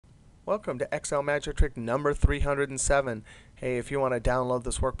Welcome to Excel Magic Trick number 307. Hey, if you want to download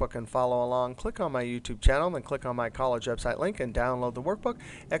this workbook and follow along, click on my YouTube channel, then click on my college website link and download the workbook,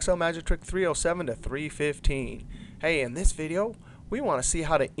 Excel Magic Trick 307 to 315. Hey, in this video, we want to see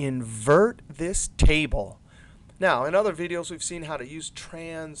how to invert this table. Now, in other videos, we've seen how to use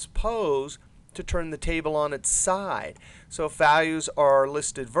transpose to turn the table on its side. So if values are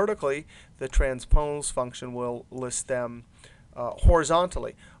listed vertically, the transpose function will list them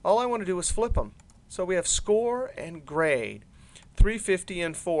horizontally. All I want to do is flip them. So we have score and grade. 350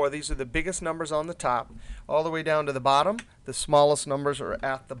 and 4, these are the biggest numbers on the top. All the way down to the bottom, the smallest numbers are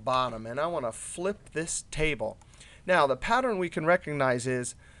at the bottom. And I want to flip this table. Now, the pattern we can recognize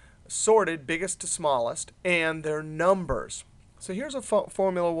is sorted biggest to smallest, and their numbers. So here's a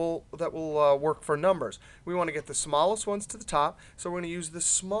formula that will work for numbers. We want to get the smallest ones to the top, so we're going to use the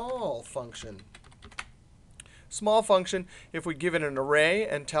small function. Small function, if we give it an array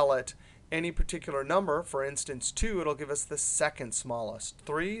and tell it any particular number, for instance 2, it'll give us the second smallest.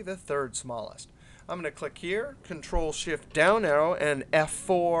 3, the third smallest. I'm going to click here, Control-Shift down arrow, and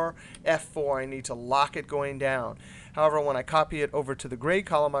F4, F4. I need to lock it going down. However, when I copy it over to the grade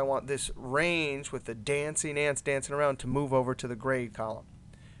column, I want this range with the dancing ants dancing around to move over to the grade column.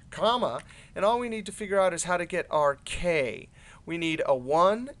 Comma, and all we need to figure out is how to get our K. We need a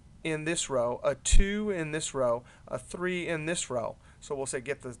 1 in this row, a 2 in this row, a 3 in this row. So we'll say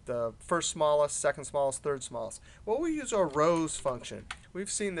get the first smallest, second smallest, third smallest. Well, we use our rows function.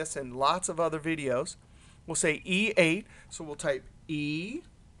 We've seen this in lots of other videos. We'll say E8, so we'll type E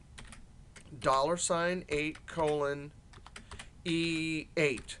 $8 colon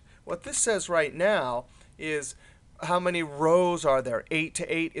E8. What this says right now is how many rows are there? 8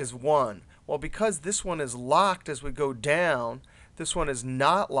 to 8 is 1. Well, because this one is locked as we go down, this one is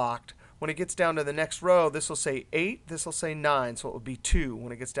not locked. When it gets down to the next row, this will say 8, this will say 9, so it will be 2.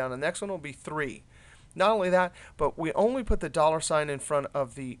 When it gets down to the next one, it will be 3. Not only that, but we only put the $sign in front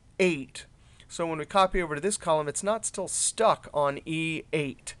of the 8. So when we copy over to this column, it's not still stuck on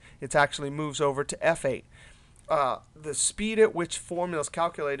E8. It actually moves over to F8. The speed at which formulas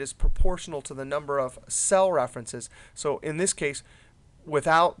calculate is proportional to the number of cell references. So in this case,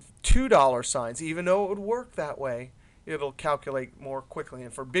 without $2 signs, even though it would work that way, it'll calculate more quickly.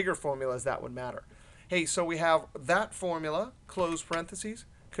 And for bigger formulas, that would matter. Hey, so we have that formula, close parentheses,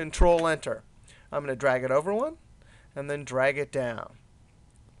 Control-Enter. I'm going to drag it over one, and then drag it down.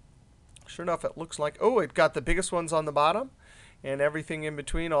 Sure enough, it looks like, oh, it got the biggest ones on the bottom, and everything in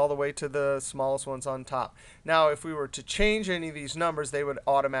between all the way to the smallest ones on top. Now, if we were to change any of these numbers, they would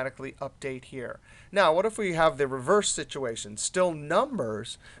automatically update here. Now, what if we have the reverse situation? Still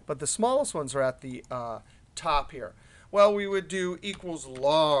numbers, but the smallest ones are at the top here. Well, we would do equals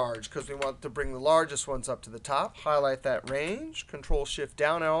large because we want to bring the largest ones up to the top. Highlight that range, Control-Shift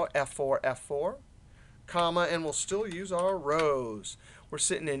down arrow, F4, F4, comma, and we'll still use our rows. We're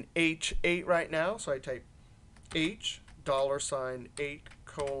sitting in H8 right now, so I type H $8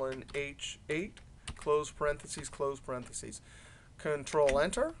 colon H8, close parentheses,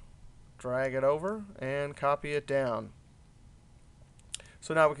 Control-Enter, drag it over, and copy it down.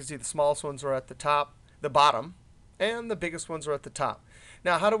 So now we can see the smallest ones are at the top, the bottom, and the biggest ones are at the top.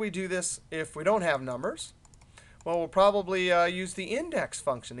 Now, how do we do this if we don't have numbers? Well, we'll probably use the index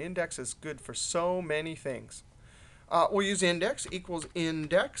function. Index is good for so many things. We'll use index equals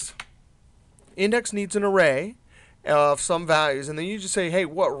index. Index needs an array of some values. And then you just say, hey,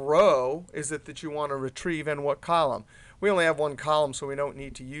 what row is it that you want to retrieve and what column? We only have one column, so we don't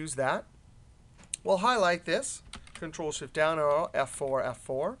need to use that. We'll highlight this, Control-Shift down arrow, F4,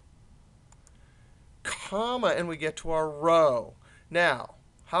 F4. Comma, and we get to our row. Now,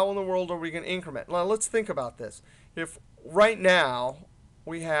 how in the world are we going to increment? Now, let's think about this. If right now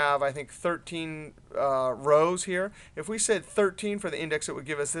we have, I think, 13 rows here. If we said 13 for the index, it would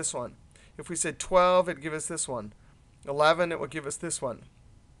give us this one. If we said 12, it would give us this one. 11, it would give us this one,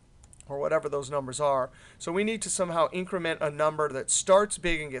 or whatever those numbers are. So we need to somehow increment a number that starts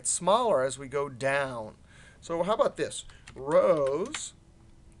big and gets smaller as we go down. So how about this? Rows.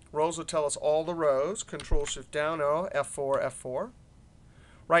 Rows will tell us all the rows. Control-Shift down arrow, F4, F4.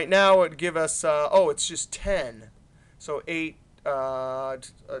 Right now, it would give us, oh, it's just 10. So 10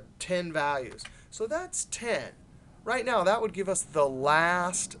 values. So that's 10. Right now, that would give us the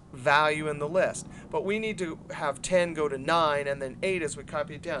last value in the list. But we need to have 10 go to 9 and then 8 as we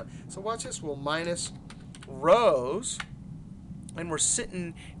copy it down. So watch this. We'll minus rows. And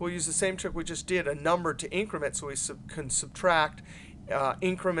we'll use the same trick we just did, a number to increment, so we can subtract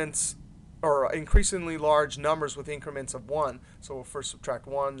increments or increasingly large numbers with increments of 1. So we'll first subtract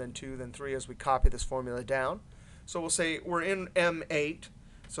 1, then 2, then 3 as we copy this formula down. So we'll say we're in M8.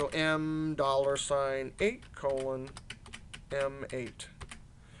 So M $8 colon M8.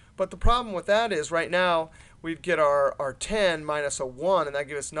 But the problem with that is right now we'd get our 10 minus a 1, and that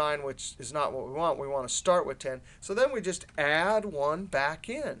gives us 9, which is not what we want. We want to start with 10. So then we just add 1 back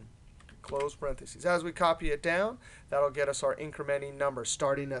in. Close parentheses. As we copy it down, that'll get us our incrementing numbers,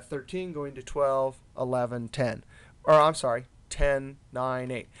 starting at 13, going to 12, 11, 10. Or I'm sorry, 10,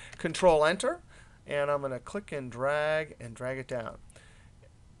 9, 8. Control Enter, and I'm going to click and drag it down.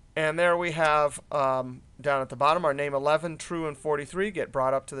 And there we have, down at the bottom, our name 11, true, and 43 get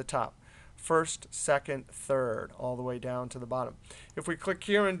brought up to the top. First, second, third, all the way down to the bottom. If we click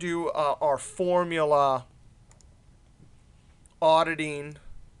here and do our formula auditing,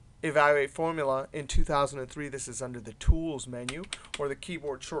 evaluate formula in 2003, this is under the Tools menu, or the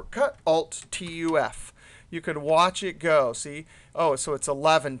keyboard shortcut, Alt-TUF. You can watch it go. See? Oh, so it's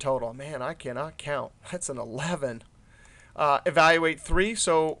 11 total. Man, I cannot count. That's an 11. Evaluate 3.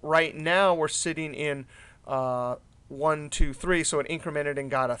 So right now we're sitting in 1, 2, 3. So it incremented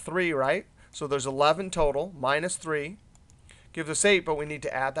and got a 3, right? So there's 11 total minus 3. Gives us 8, but we need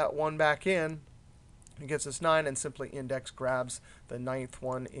to add that 1 back in. It gives us 9, and simply index grabs the 9th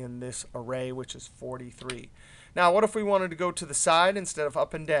one in this array, which is 43. Now, what if we wanted to go to the side instead of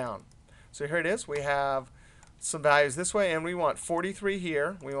up and down? So here it is. We have some values this way, and we want 43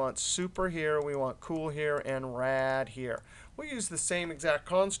 here. We want super here. We want cool here, and rad here. We'll use the same exact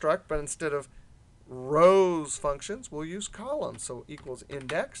construct, but instead of rows functions, we'll use columns. So equals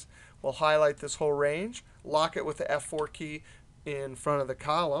index. We'll highlight this whole range, lock it with the F4 key in front of the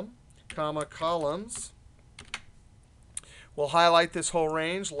column, comma, columns. We'll highlight this whole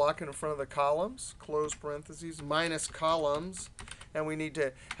range, lock it in front of the columns, close parentheses, minus columns. And we need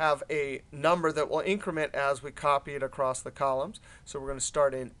to have a number that will increment as we copy it across the columns. So we're going to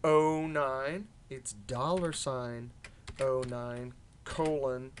start in 09. It's $09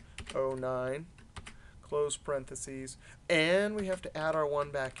 colon 09, close parentheses. And we have to add our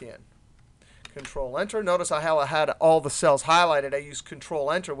 1 back in. Control Enter. Notice how I had all the cells highlighted. I used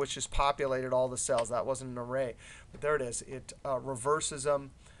Control Enter, which just populated all the cells. That wasn't an array. But there it is. It reverses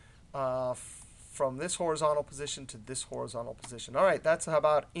them from this horizontal position to this horizontal position. All right, that's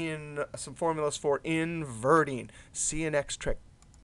about some formulas for inverting. See you next trick.